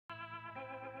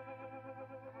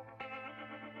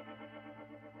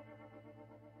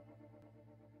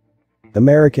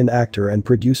American actor and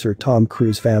producer Tom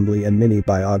Cruise family and mini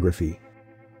biography.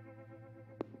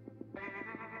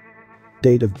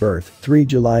 Date of birth, 3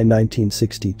 July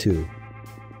 1962.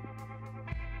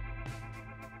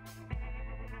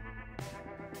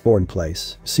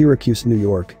 Bornplace, Syracuse, New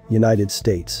York, United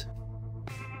States.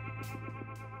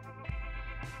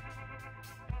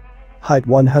 Height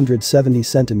 170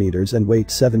 centimeters and weight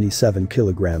 77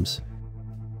 kilograms.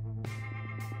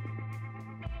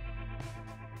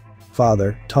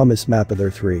 Father, Thomas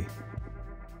Mapother III.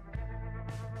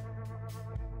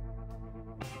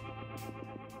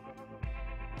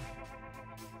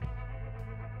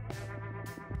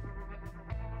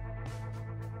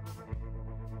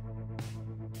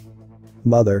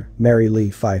 Mother, Mary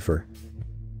Lee Pfeiffer.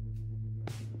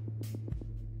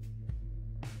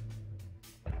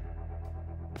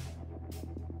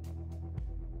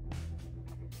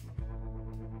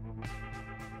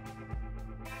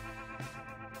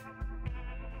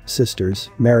 Sisters,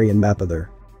 Marian Mapother.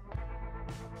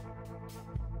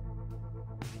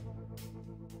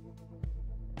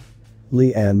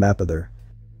 Lee Ann Mapother.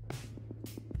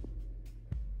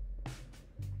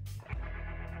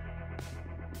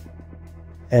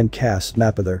 And Cass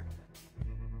Mapother.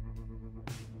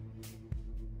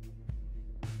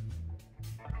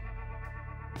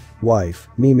 Wife,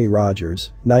 Mimi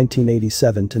Rogers,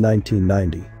 1987 to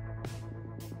 1990.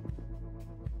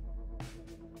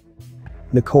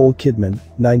 Nicole Kidman,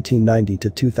 1990 to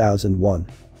 2001.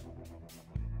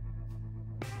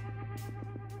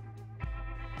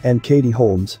 And Katie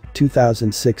Holmes,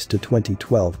 2006 to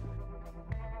 2012.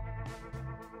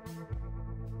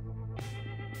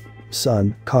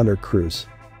 Son, Connor Cruise.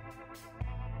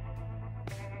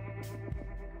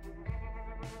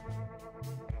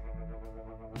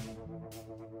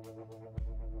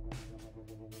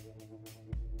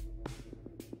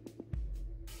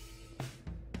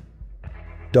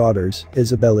 Daughters,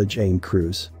 Isabella Jane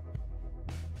Cruise.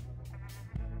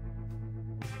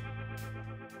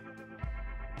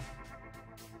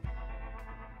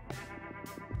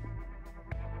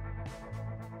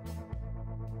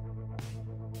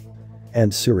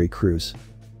 And Suri Cruise.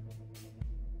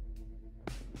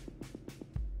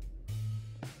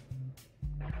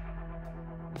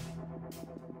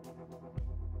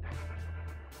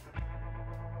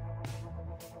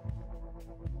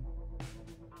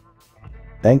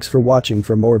 Thanks for watching.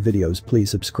 For more videos,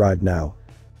 please subscribe now.